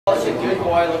Such a good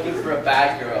boy looking for a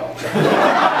bad girl.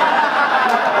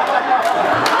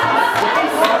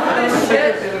 This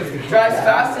shit drives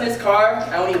fast in his car,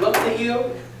 and when he looks at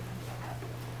you,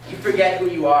 you forget who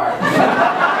you are.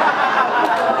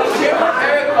 Here with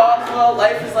Eric Boswell,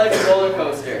 life is like a roller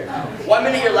coaster. One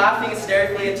minute you're laughing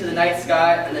hysterically into the night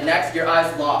sky, and the next your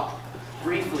eyes lock,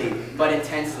 briefly but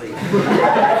intensely. Only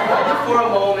for a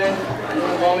moment, and then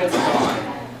the moment's gone.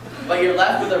 But you're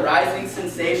left with a rising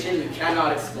sensation you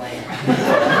cannot explain. He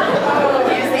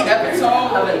is the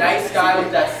epitome of a nice guy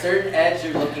with that certain edge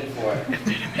you're looking for.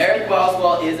 Eric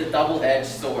Boswell is a double-edged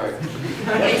sword.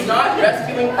 When he's not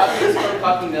rescuing puppies from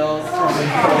puppy mills,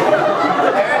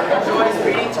 Eric enjoys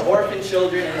reading to orphan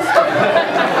children in his spare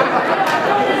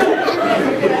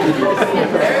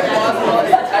Eric Boswell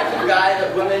is the type of guy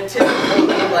that women typically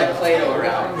leave like Play-Doh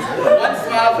around. One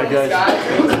smile from this guy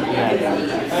brings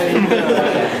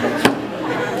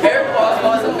Eric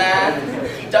Boswell is a man.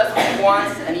 He does what he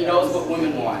wants, and he knows what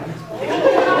women want.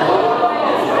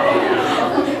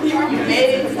 You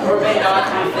may or may not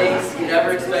do things you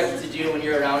never expected to do when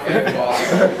you're around Eric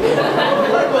Boswell.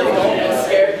 But don't be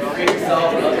scared to free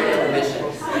yourself of other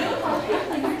inhibitions.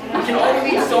 We can only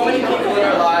meet so many people in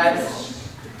our lives,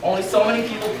 only so many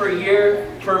people per year,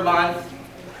 per month,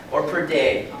 or per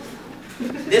day.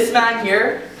 This man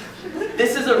here,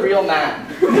 this is a real man.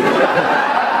 He's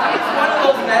one of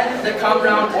those men that come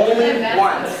around only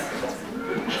once.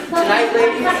 Tonight,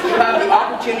 ladies, you have the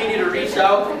opportunity to reach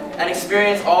out and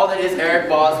experience all that is Eric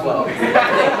Boswell.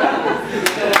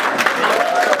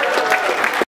 Thank you.